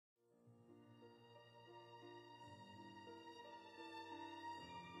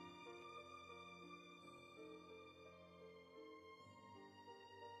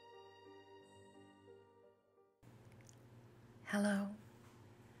Hello,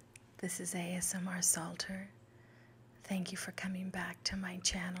 this is ASMR Salter. Thank you for coming back to my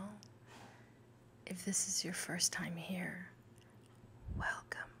channel. If this is your first time here,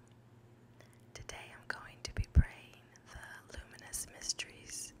 welcome. Today I'm going to be praying the luminous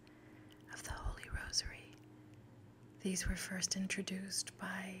mysteries of the Holy Rosary. These were first introduced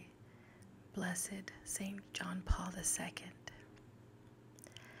by Blessed Saint John Paul II.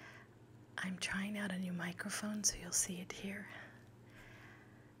 I'm trying out a new microphone so you'll see it here.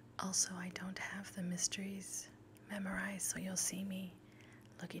 Also, I don't have the mysteries memorized, so you'll see me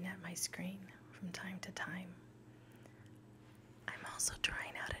looking at my screen from time to time. I'm also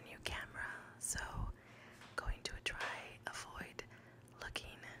trying out a new camera, so I'm going to avoid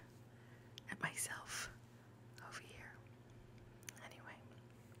looking at myself over here. Anyway,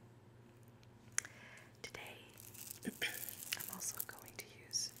 today I'm also going to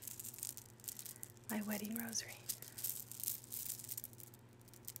use my wedding rosary.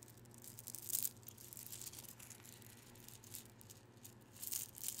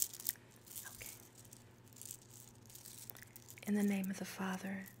 In the name of the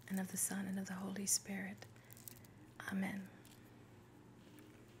Father, and of the Son, and of the Holy Spirit. Amen.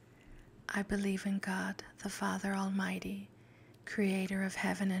 I believe in God, the Father Almighty, creator of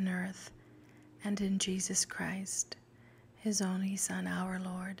heaven and earth, and in Jesus Christ, his only Son, our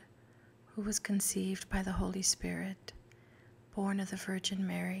Lord, who was conceived by the Holy Spirit, born of the Virgin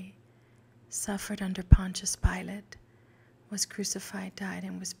Mary, suffered under Pontius Pilate, was crucified, died,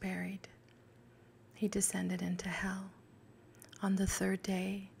 and was buried. He descended into hell. On the third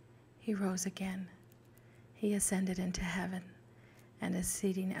day, he rose again. He ascended into heaven and is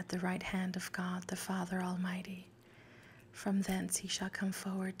sitting at the right hand of God, the Father Almighty. From thence he shall come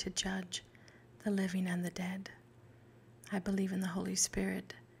forward to judge the living and the dead. I believe in the Holy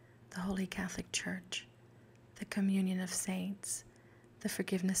Spirit, the Holy Catholic Church, the communion of saints, the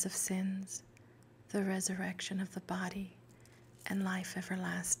forgiveness of sins, the resurrection of the body, and life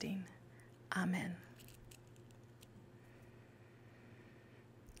everlasting. Amen.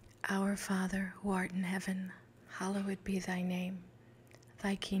 Our Father, who art in heaven, hallowed be thy name.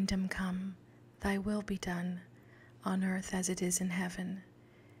 Thy kingdom come, thy will be done, on earth as it is in heaven.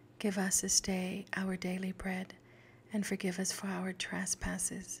 Give us this day our daily bread, and forgive us for our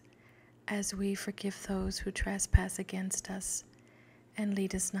trespasses, as we forgive those who trespass against us. And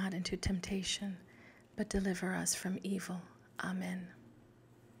lead us not into temptation, but deliver us from evil. Amen.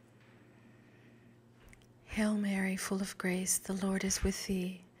 Hail Mary, full of grace, the Lord is with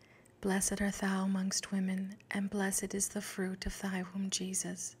thee. Blessed art thou amongst women, and blessed is the fruit of thy womb,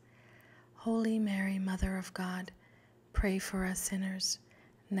 Jesus. Holy Mary, Mother of God, pray for us sinners,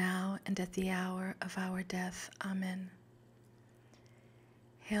 now and at the hour of our death. Amen.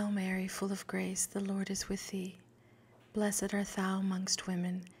 Hail Mary, full of grace, the Lord is with thee. Blessed art thou amongst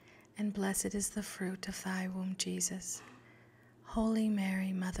women, and blessed is the fruit of thy womb, Jesus. Holy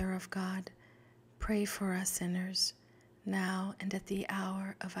Mary, Mother of God, pray for us sinners, now and at the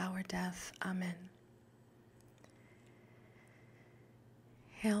hour of our death. Amen.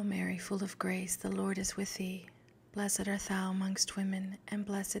 Hail Mary, full of grace, the Lord is with thee. Blessed art thou amongst women, and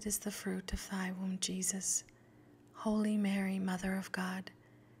blessed is the fruit of thy womb, Jesus. Holy Mary, Mother of God,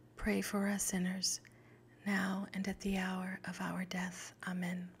 pray for us sinners, now and at the hour of our death.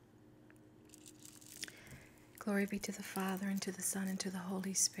 Amen. Glory be to the Father, and to the Son, and to the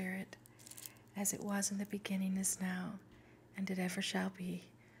Holy Spirit, as it was in the beginning, is now, and it ever shall be,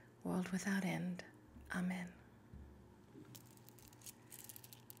 world without end. Amen.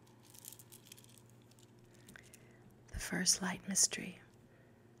 The first light mystery,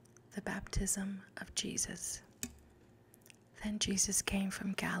 the baptism of Jesus. Then Jesus came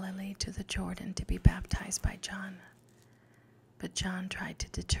from Galilee to the Jordan to be baptized by John. But John tried to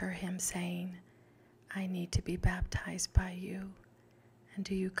deter him, saying, I need to be baptized by you, and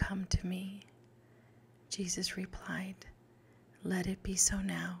do you come to me? Jesus replied, Let it be so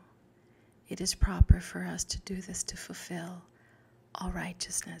now. It is proper for us to do this to fulfill all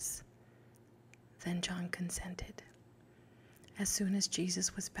righteousness. Then John consented. As soon as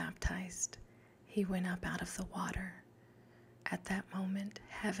Jesus was baptized, he went up out of the water. At that moment,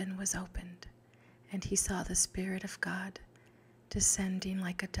 heaven was opened, and he saw the Spirit of God descending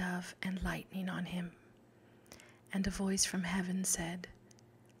like a dove and lighting on him. And a voice from heaven said,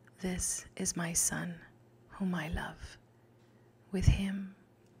 This is my Son, whom I love. With him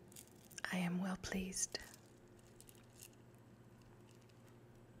I am well pleased.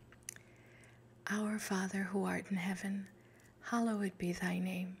 Our Father, who art in heaven, hallowed be thy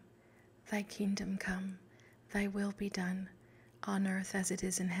name. Thy kingdom come, thy will be done, on earth as it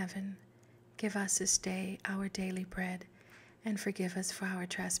is in heaven. Give us this day our daily bread, and forgive us for our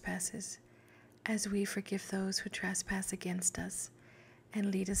trespasses, as we forgive those who trespass against us. And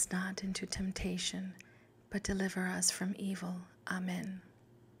lead us not into temptation, but deliver us from evil. Amen.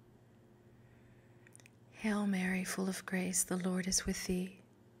 Hail Mary, full of grace, the Lord is with thee.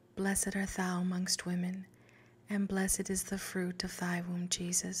 Blessed art thou amongst women, and blessed is the fruit of thy womb,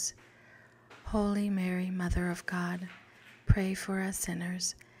 Jesus. Holy Mary, Mother of God, pray for us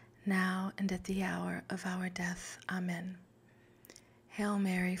sinners, now and at the hour of our death. Amen. Hail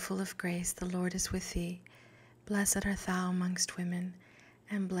Mary, full of grace, the Lord is with thee. Blessed art thou amongst women,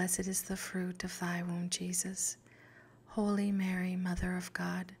 and blessed is the fruit of thy womb, Jesus. Holy Mary, Mother of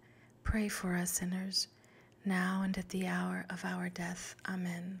God, pray for us sinners, now and at the hour of our death.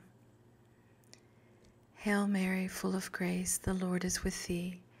 Amen. Hail Mary, full of grace, the Lord is with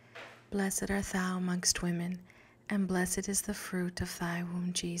thee. Blessed art thou amongst women, and blessed is the fruit of thy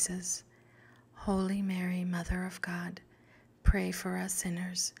womb, Jesus. Holy Mary, Mother of God, pray for us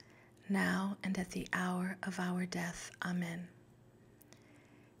sinners, now and at the hour of our death. Amen.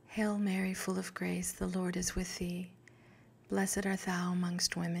 Hail Mary, full of grace, the Lord is with thee. Blessed art thou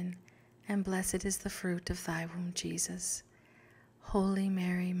amongst women, and blessed is the fruit of thy womb, Jesus. Holy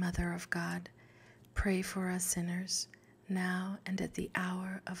Mary, Mother of God, pray for us sinners, now and at the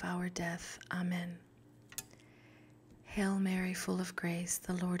hour of our death. Amen. Hail Mary, full of grace,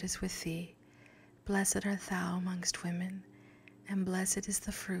 the Lord is with thee. Blessed art thou amongst women, and blessed is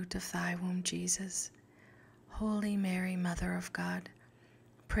the fruit of thy womb, Jesus. Holy Mary, Mother of God,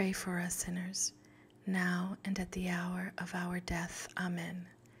 pray for us sinners, now and at the hour of our death. Amen.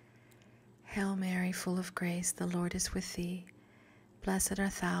 Hail Mary, full of grace, the Lord is with thee. Blessed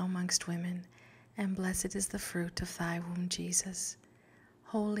art thou amongst women, and blessed is the fruit of thy womb, Jesus.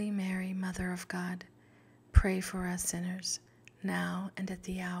 Holy Mary, Mother of God, pray for us sinners, now and at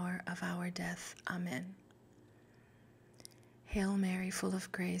the hour of our death. Amen. Hail Mary, full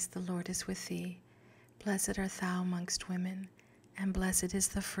of grace, the Lord is with thee. Blessed art thou amongst women, and blessed is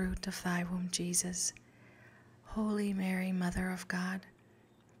the fruit of thy womb, Jesus. Holy Mary, Mother of God,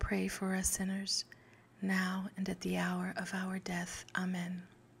 pray for us sinners, now and at the hour of our death. Amen.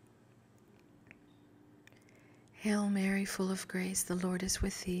 Hail Mary, full of grace, the Lord is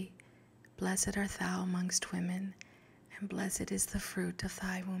with thee. Blessed art thou amongst women, and blessed is the fruit of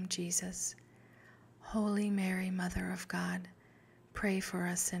thy womb, Jesus. Holy Mary, Mother of God, pray for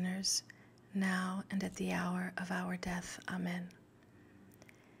us sinners, now and at the hour of our death. Amen.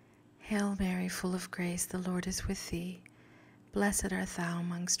 Hail Mary, full of grace, the Lord is with thee. Blessed art thou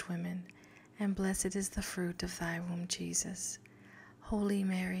amongst women, and blessed is the fruit of thy womb, Jesus. Holy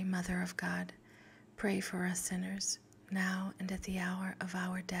Mary, Mother of God, pray for us sinners, now and at the hour of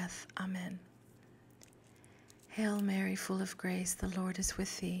our death. Amen. Hail Mary, full of grace, the Lord is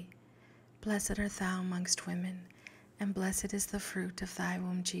with thee. Blessed art thou amongst women, and blessed is the fruit of thy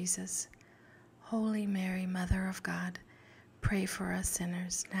womb, Jesus. Holy Mary, Mother of God, pray for us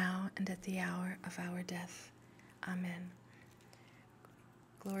sinners, now and at the hour of our death. Amen.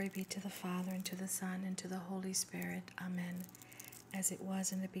 Glory be to the Father, and to the Son, and to the Holy Spirit. Amen. As it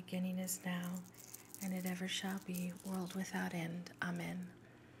was in the beginning, is now, and it ever shall be, world without end. Amen.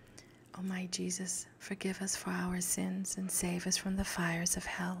 O my Jesus, forgive us for our sins, and save us from the fires of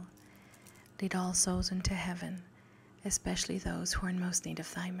hell. Lead all souls into heaven, especially those who are in most need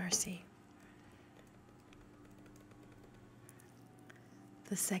of thy mercy.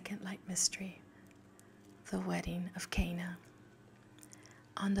 The second light mystery, the wedding of Cana.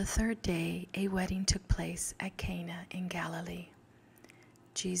 On the third day, a wedding took place at Cana in Galilee.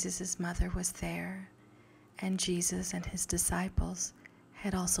 Jesus' mother was there, and Jesus and his disciples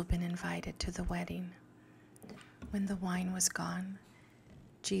had also been invited to the wedding. When the wine was gone,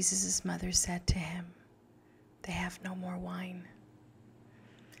 Jesus' mother said to him, "They have no more wine."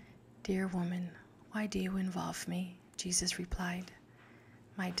 "Dear woman, why do you involve me?" Jesus replied.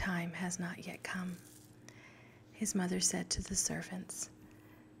 "My time has not yet come." His mother said to the servants,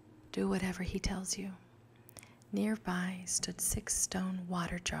 "Do whatever he tells you." Nearby stood 6 stone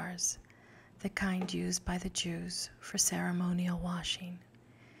water jars, the kind used by the Jews for ceremonial washing,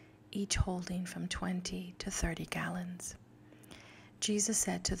 each holding from 20 to 30 gallons. Jesus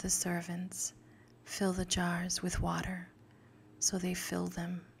said to the servants, "Fill the jars with water." So they filled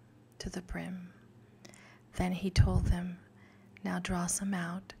them to the brim. Then he told them, "Now draw some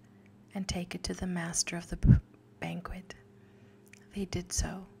out and take it to the master of the banquet." They did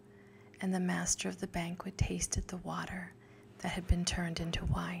so, and the master of the banquet tasted the water that had been turned into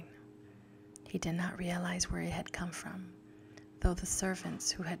wine. He did not realize where it had come from, though the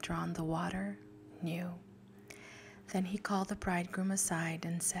servants who had drawn the water knew. Then he called the bridegroom aside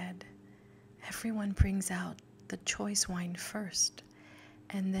and said, "Everyone brings out the choice wine first,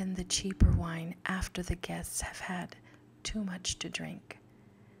 and then the cheaper wine after the guests have had too much to drink.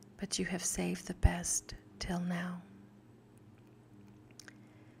 But you have saved the best till now.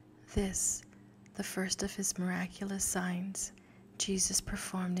 This, the first of his miraculous signs, Jesus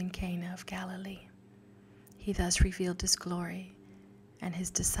performed in Cana of Galilee. He thus revealed his glory, and his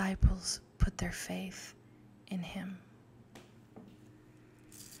disciples put their faith in him.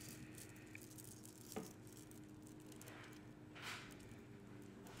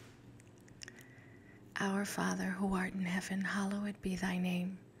 Our Father, who art in heaven, hallowed be thy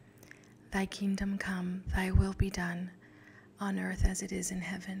name. Thy kingdom come, thy will be done, on earth as it is in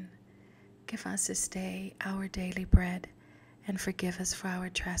heaven. Give us this day our daily bread, and forgive us for our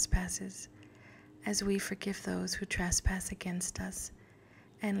trespasses, as we forgive those who trespass against us.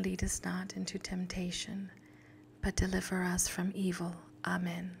 And lead us not into temptation, but deliver us from evil.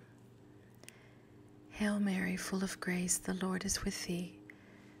 Amen. Hail Mary, full of grace, the Lord is with thee.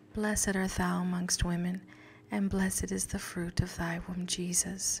 Blessed art thou amongst women, and blessed is the fruit of thy womb,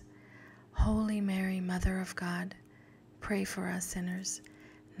 Jesus. Holy Mary, Mother of God, pray for us sinners,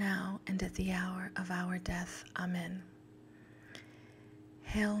 now and at the hour of our death. Amen.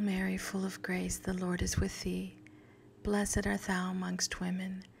 Hail Mary, full of grace, the Lord is with thee. Blessed art thou amongst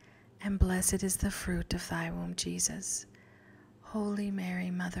women, and blessed is the fruit of thy womb, Jesus. Holy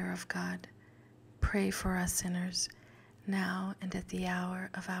Mary, Mother of God, pray for us sinners, now and at the hour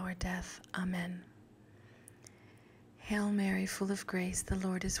of our death. Amen. Hail Mary, full of grace, the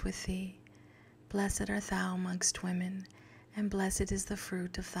Lord is with thee. Blessed art thou amongst women, and blessed is the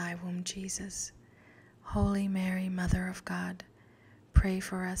fruit of thy womb, Jesus. Holy Mary, Mother of God, pray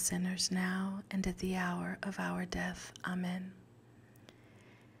for us sinners now and at the hour of our death. Amen.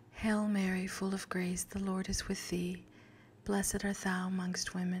 Hail Mary, full of grace, the Lord is with thee. Blessed art thou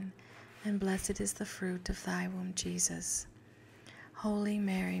amongst women, and blessed is the fruit of thy womb, Jesus. Holy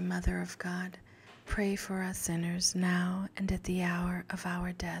Mary, Mother of God, pray for us sinners now and at the hour of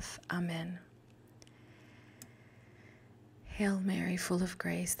our death. Amen. Hail Mary, full of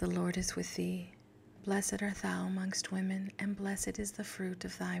grace, the Lord is with thee. Blessed art thou amongst women, and blessed is the fruit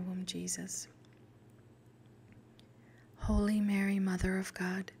of thy womb, Jesus. Holy Mary, Mother of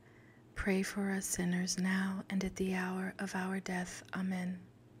God, pray for us sinners now and at the hour of our death. Amen.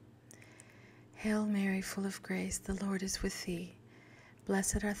 Hail Mary, full of grace, the Lord is with thee.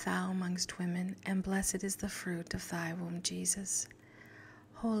 Blessed art thou amongst women, and blessed is the fruit of thy womb, Jesus.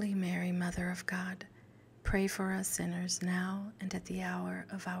 Holy Mary, Mother of God, pray for us sinners now and at the hour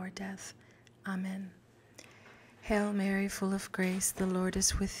of our death. Amen. Hail Mary, full of grace, the Lord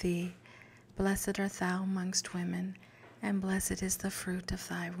is with thee. Blessed art thou amongst women, and blessed is the fruit of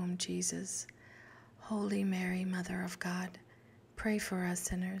thy womb, Jesus. Holy Mary, Mother of God, pray for us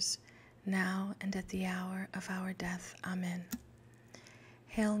sinners, now and at the hour of our death. Amen.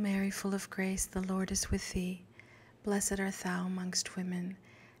 Hail Mary, full of grace, the Lord is with thee. Blessed art thou amongst women,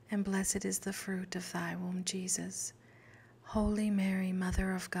 and blessed is the fruit of thy womb, Jesus. Holy Mary,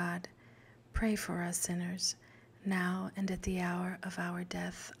 Mother of God, pray for us sinners, now and at the hour of our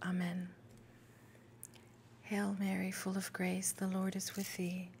death. Amen. Hail Mary, full of grace, the Lord is with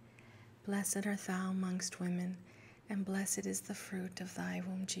thee. Blessed art thou amongst women, and blessed is the fruit of thy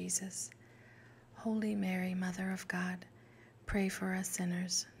womb, Jesus. Holy Mary, Mother of God, pray for us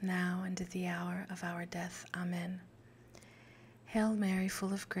sinners, now and at the hour of our death. Amen. Hail Mary,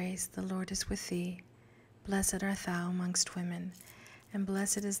 full of grace, the Lord is with thee. Blessed art thou amongst women, and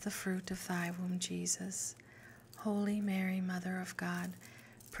blessed is the fruit of thy womb, Jesus. Holy Mary, Mother of God,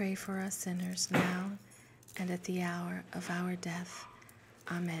 pray for us sinners now and at the hour of our death.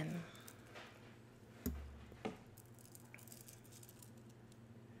 Amen.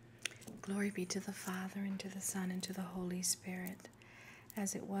 Glory be to the Father, and to the Son, and to the Holy Spirit,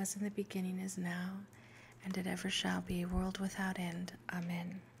 as it was in the beginning, is now, and it ever shall be, world without end.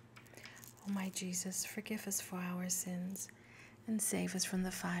 Amen. O my Jesus, forgive us for our sins, and save us from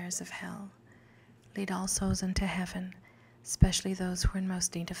the fires of hell. Lead all souls into heaven, especially those who are in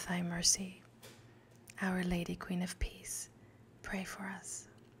most need of thy mercy. Our Lady, Queen of Peace, pray for us.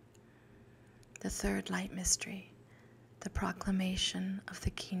 The third light mystery, the proclamation of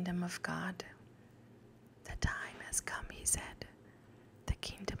the kingdom of God. The time has come, he said. The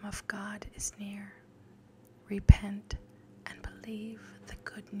kingdom of God is near. Repent and believe the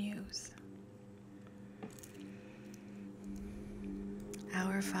good news.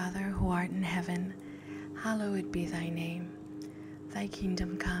 Our Father, who art in heaven, hallowed be thy name. Thy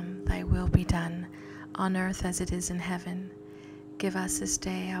kingdom come, thy will be done, on earth as it is in heaven. Give us this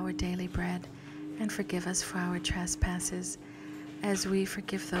day our daily bread, and forgive us for our trespasses, as we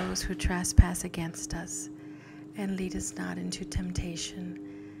forgive those who trespass against us. And lead us not into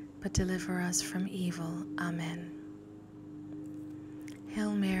temptation, but deliver us from evil. Amen.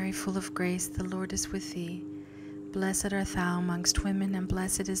 Hail Mary, full of grace, the Lord is with thee. Blessed art thou amongst women, and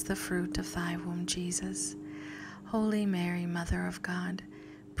blessed is the fruit of thy womb, Jesus. Holy Mary, Mother of God,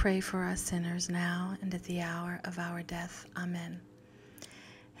 pray for us sinners now and at the hour of our death. Amen.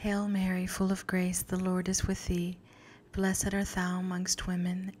 Hail Mary, full of grace, the Lord is with thee. Blessed art thou amongst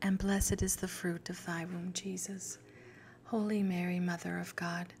women, and blessed is the fruit of thy womb, Jesus. Holy Mary, Mother of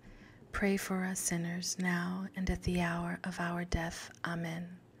God, pray for us sinners now and at the hour of our death. Amen.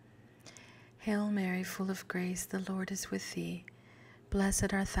 Hail Mary, full of grace, the Lord is with thee.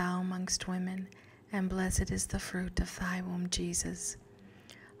 Blessed art thou amongst women, and blessed is the fruit of thy womb, Jesus.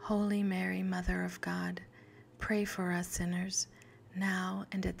 Holy Mary, Mother of God, pray for us sinners, now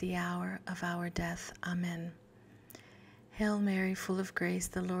and at the hour of our death. Amen. Hail Mary, full of grace,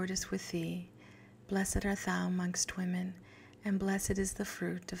 the Lord is with thee. Blessed art thou amongst women, and blessed is the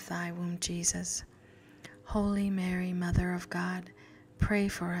fruit of thy womb, Jesus. Holy Mary, Mother of God, pray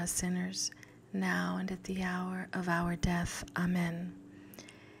for us sinners, now and at the hour of our death. Amen.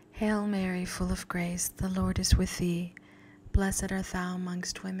 Hail Mary, full of grace, the Lord is with thee. Blessed art thou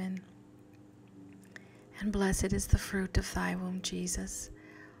amongst women, and blessed is the fruit of thy womb, Jesus.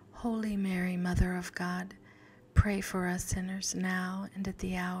 Holy Mary, Mother of God, pray for us sinners now and at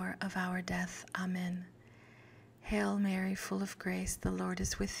the hour of our death. Amen. Hail Mary, full of grace, the Lord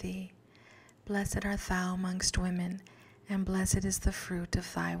is with thee. Blessed art thou amongst women, and blessed is the fruit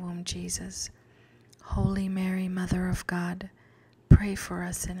of thy womb, Jesus. Holy Mary, Mother of God, pray for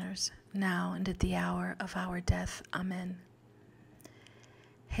us sinners, now and at the hour of our death. Amen.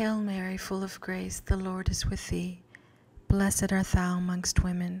 Hail Mary, full of grace, the Lord is with thee. Blessed art thou amongst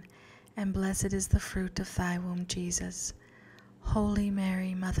women, and blessed is the fruit of thy womb, Jesus. Holy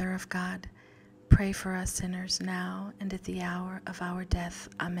Mary, Mother of God, pray for us sinners now and at the hour of our death.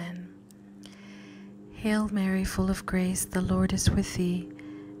 Amen. Hail Mary, full of grace, the Lord is with thee.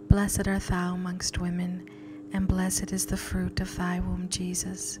 Blessed art thou amongst women, and blessed is the fruit of thy womb,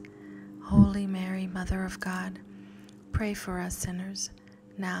 Jesus. Holy Mary, Mother of God, pray for us sinners,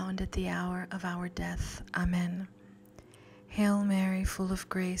 now and at the hour of our death. Amen. Hail Mary, full of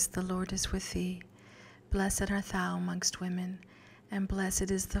grace, the Lord is with thee. Blessed art thou amongst women, and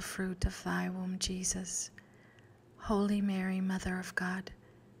blessed is the fruit of thy womb, Jesus. Holy Mary, Mother of God,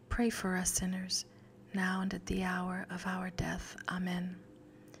 pray for us sinners, now and at the hour of our death. Amen.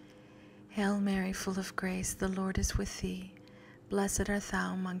 Hail Mary, full of grace, the Lord is with thee. Blessed art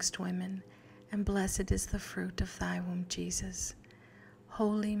thou amongst women, and blessed is the fruit of thy womb, Jesus.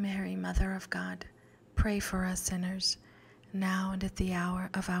 Holy Mary, Mother of God, pray for us sinners, now and at the hour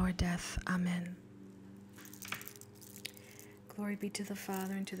of our death. Amen. Glory be to the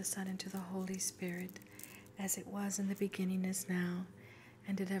Father, and to the Son, and to the Holy Spirit, as it was in the beginning, is now,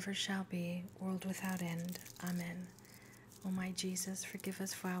 and it ever shall be, world without end. Amen. O my Jesus, forgive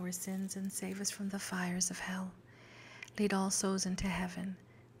us for our sins, and save us from the fires of hell. Lead all souls into heaven,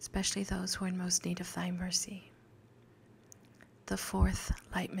 especially those who are in most need of thy mercy. The fourth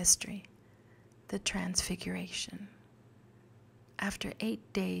light mystery, the Transfiguration. After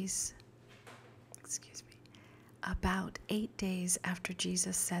 8 days, about 8 days after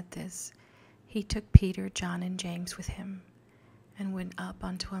Jesus said this, he took Peter, John, and James with him, and went up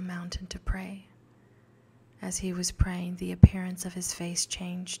onto a mountain to pray. As he was praying, the appearance of his face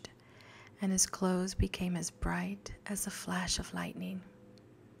changed, and his clothes became as bright as a flash of lightning.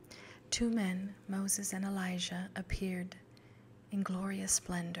 2 men, Moses and Elijah, appeared in glorious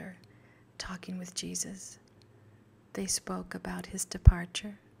splendor, talking with Jesus. They spoke about his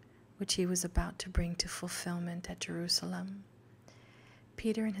departure, which he was about to bring to fulfillment at Jerusalem.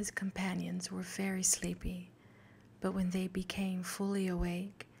 Peter and his companions were very sleepy, but when they became fully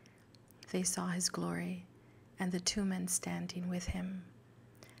awake, they saw his glory and the 2 men standing with him.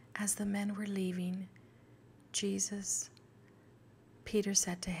 As the men were leaving, Peter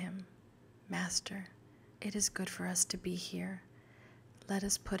said to him, "Master, it is good for us to be here. Let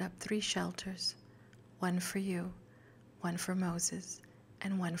us put up 3 shelters, one for you, one for Moses,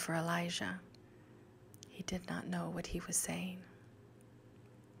 and one for Elijah." He did not know what he was saying.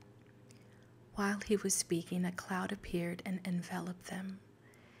 While he was speaking, a cloud appeared and enveloped them,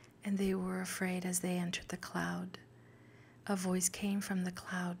 and they were afraid as they entered the cloud. A voice came from the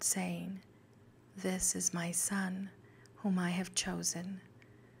cloud saying, "This is my Son, whom I have chosen.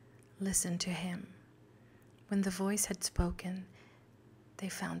 Listen to him." When the voice had spoken, they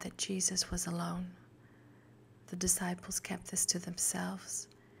found that Jesus was alone. The disciples kept this to themselves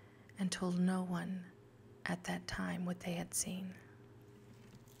and told no one at that time what they had seen.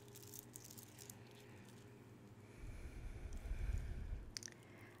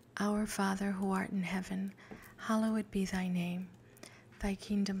 Our Father who art in heaven, hallowed be thy name. Thy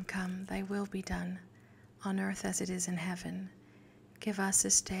kingdom come, thy will be done, on earth as it is in heaven. Give us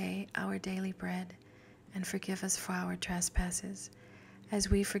this day our daily bread, and forgive us for our trespasses, as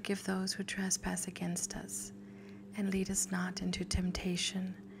we forgive those who trespass against us. And lead us not into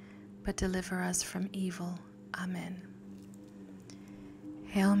temptation, but deliver us from evil. Amen.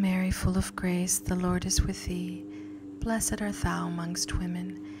 Hail Mary, full of grace, the Lord is with thee. Blessed art thou amongst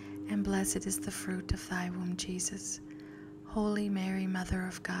women, and blessed is the fruit of thy womb, Jesus. Holy Mary, Mother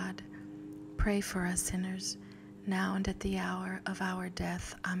of God, pray for us sinners, now and at the hour of our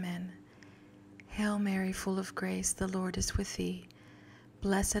death. Amen. Hail Mary, full of grace, the Lord is with thee.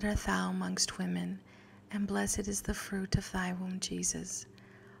 Blessed art thou amongst women, and blessed is the fruit of thy womb, Jesus.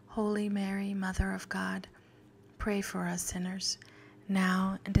 Holy Mary, Mother of God, pray for us sinners,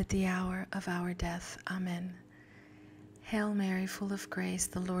 now and at the hour of our death. Amen. Hail Mary, full of grace,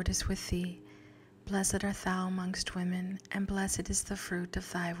 the Lord is with thee. Blessed art thou amongst women, and blessed is the fruit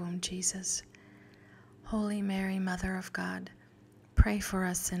of thy womb, Jesus. Holy Mary, Mother of God, pray for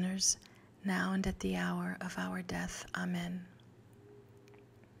us sinners, now and at the hour of our death. Amen.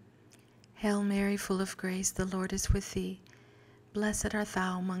 Hail Mary, full of grace, the Lord is with thee. Blessed art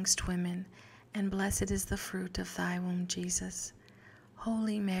thou amongst women, and blessed is the fruit of thy womb, Jesus.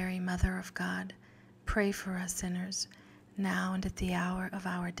 Holy Mary, Mother of God, pray for us sinners, now and at the hour of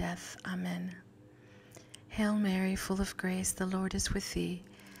our death. Amen. Hail Mary, full of grace, the Lord is with thee.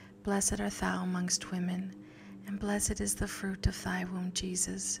 Blessed art thou amongst women, and blessed is the fruit of thy womb,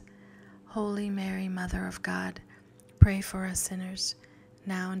 Jesus. Holy Mary, Mother of God, pray for us sinners,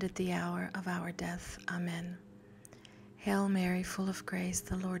 now and at the hour of our death. Amen. Hail Mary, full of grace,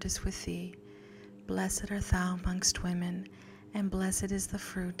 the Lord is with thee. Blessed art thou amongst women, and blessed is the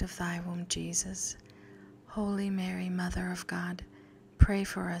fruit of thy womb, Jesus. Holy Mary, Mother of God, pray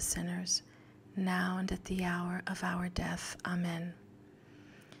for us sinners, now and at the hour of our death. Amen.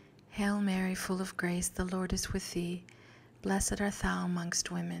 Hail Mary, full of grace, the Lord is with thee. Blessed art thou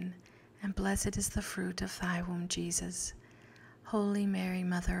amongst women, and blessed is the fruit of thy womb, Jesus. Holy Mary,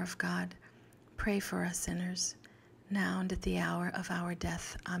 Mother of God, pray for us sinners, now and at the hour of our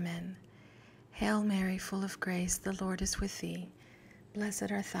death. Amen. Hail Mary, full of grace, the Lord is with thee.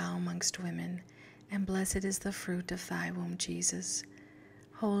 Blessed art thou amongst women, and blessed is the fruit of thy womb, Jesus.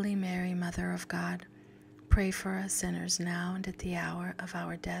 Holy Mary, Mother of God, pray for us sinners now and at the hour of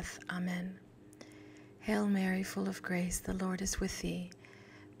our death. Amen. Hail Mary, full of grace, the Lord is with thee.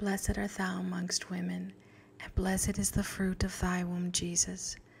 Blessed art thou amongst women, and blessed is the fruit of thy womb,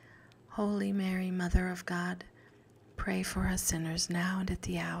 Jesus. Holy Mary, Mother of God, pray for us sinners now and at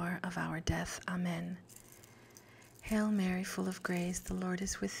the hour of our death. Amen. Hail Mary, full of grace, the Lord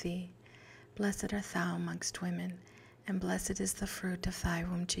is with thee. Blessed art thou amongst women, and blessed is the fruit of thy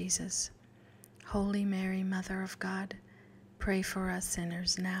womb, Jesus. Holy Mary, Mother of God, pray for us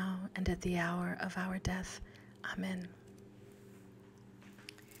sinners now and at the hour of our death. Amen.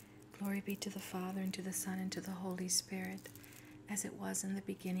 Glory be to the Father, and to the Son, and to the Holy Spirit, as it was in the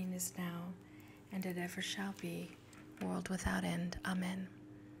beginning, is now, and it ever shall be, world without end. Amen.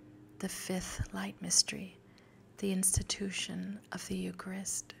 The fifth light mystery, the institution of the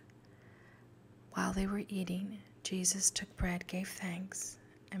Eucharist. While they were eating, Jesus took bread, gave thanks,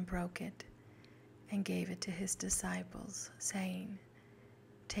 and broke it, and gave it to his disciples, saying,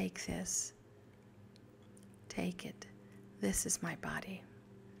 "Take this, take it, this is my body."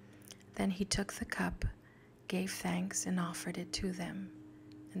 Then he took the cup, gave thanks, and offered it to them,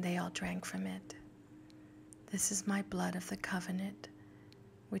 and they all drank from it. "This is my blood of the covenant,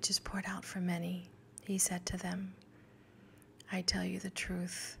 which is poured out for many," he said to them. "I tell you the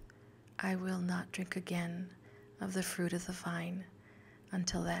truth, I will not drink again of the fruit of the vine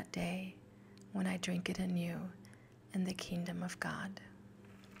until that day when I drink it anew in the kingdom of God."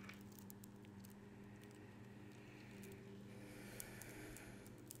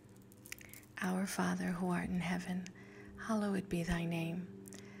 Our Father who art in heaven, hallowed be thy name.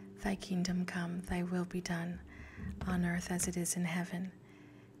 Thy kingdom come, thy will be done, on earth as it is in heaven.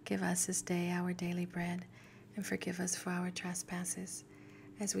 Give us this day our daily bread, and forgive us for our trespasses,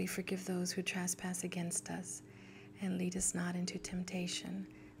 as we forgive those who trespass against us. And lead us not into temptation,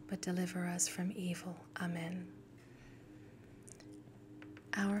 but deliver us from evil. Amen.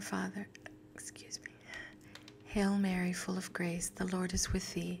 Our Father, Hail Mary, full of grace, the Lord is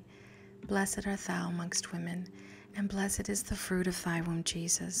with thee. Blessed art thou amongst women, and blessed is the fruit of thy womb,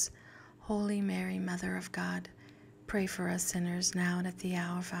 Jesus. Holy Mary, Mother of God, pray for us sinners now and at the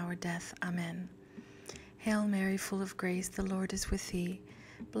hour of our death. Amen. Hail Mary, full of grace, the Lord is with thee.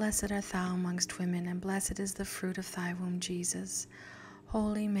 Blessed art thou amongst women, and blessed is the fruit of thy womb, Jesus.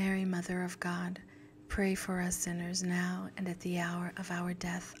 Holy Mary, Mother of God, pray for us sinners now and at the hour of our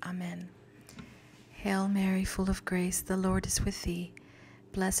death. Amen. Hail Mary, full of grace, the Lord is with thee.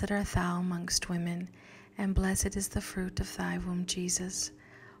 Blessed art thou amongst women, and blessed is the fruit of thy womb, Jesus.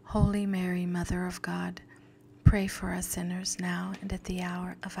 Holy Mary, Mother of God, pray for us sinners now and at the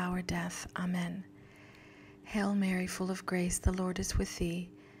hour of our death. Amen. Hail Mary, full of grace, the Lord is with thee.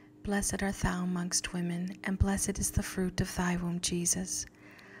 Blessed art thou amongst women, and blessed is the fruit of thy womb, Jesus.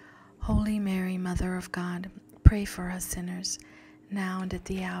 Holy Mary, Mother of God, pray for us sinners, now and at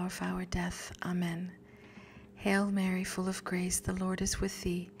the hour of our death. Amen. Hail Mary, full of grace, the Lord is with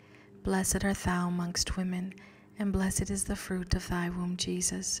thee. Blessed art thou amongst women, and blessed is the fruit of thy womb,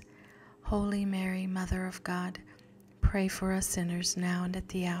 Jesus. Holy Mary, Mother of God, pray for us sinners, now and at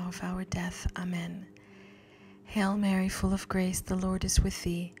the hour of our death. Amen. Hail Mary, full of grace, the Lord is with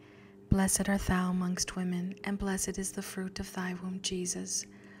thee. Blessed art thou amongst women, and blessed is the fruit of thy womb, Jesus.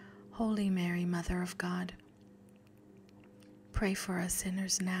 Holy Mary, Mother of God, pray for us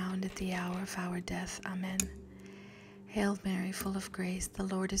sinners now and at the hour of our death. Amen. Hail Mary, full of grace, the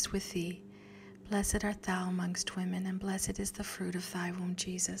Lord is with thee. Blessed art thou amongst women, and blessed is the fruit of thy womb,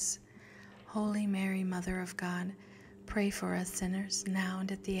 Jesus. Holy Mary, Mother of God, pray for us sinners now and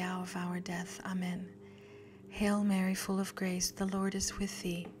at the hour of our death. Amen. Hail Mary, full of grace, the Lord is with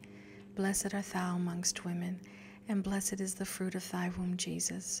thee. Blessed art thou amongst women, and blessed is the fruit of thy womb,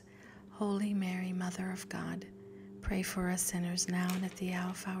 Jesus. Holy Mary, Mother of God, pray for us sinners now and at the hour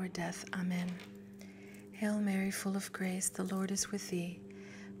of our death. Amen. Hail Mary, full of grace, the Lord is with thee.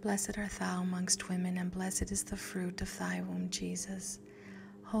 Blessed art thou amongst women, and blessed is the fruit of thy womb, Jesus.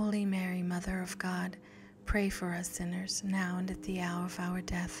 Holy Mary, Mother of God, pray for us sinners now and at the hour of our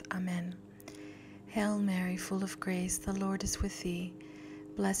death. Amen. Hail Mary, full of grace, the Lord is with thee.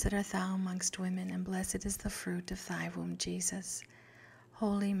 Blessed art thou amongst women, and blessed is the fruit of thy womb, Jesus.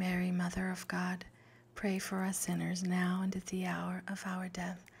 Holy Mary, Mother of God, pray for us sinners now and at the hour of our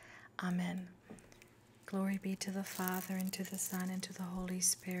death. Amen. Glory be to the Father, and to the Son, and to the Holy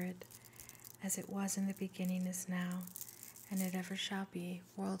Spirit, as it was in the beginning, is now, and it ever shall be,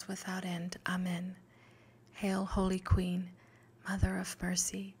 world without end. Amen. Hail, Holy Queen, Mother of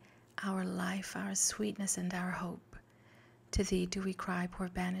mercy, our life, our sweetness, and our hope. To thee do we cry, poor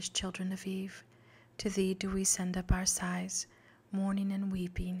banished children of Eve. To thee do we send up our sighs, mourning and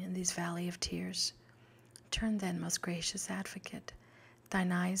weeping in this valley of tears. Turn then, most gracious Advocate,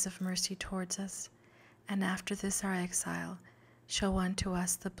 thine eyes of mercy towards us, and after this our exile, show unto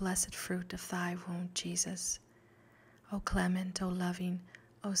us the blessed fruit of thy womb, Jesus. O clement, O loving,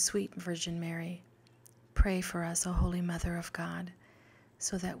 O sweet Virgin Mary, pray for us, O Holy Mother of God,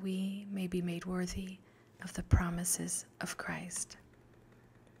 so that we may be made worthy of the promises of Christ.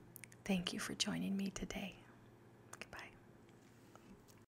 Thank you for joining me today.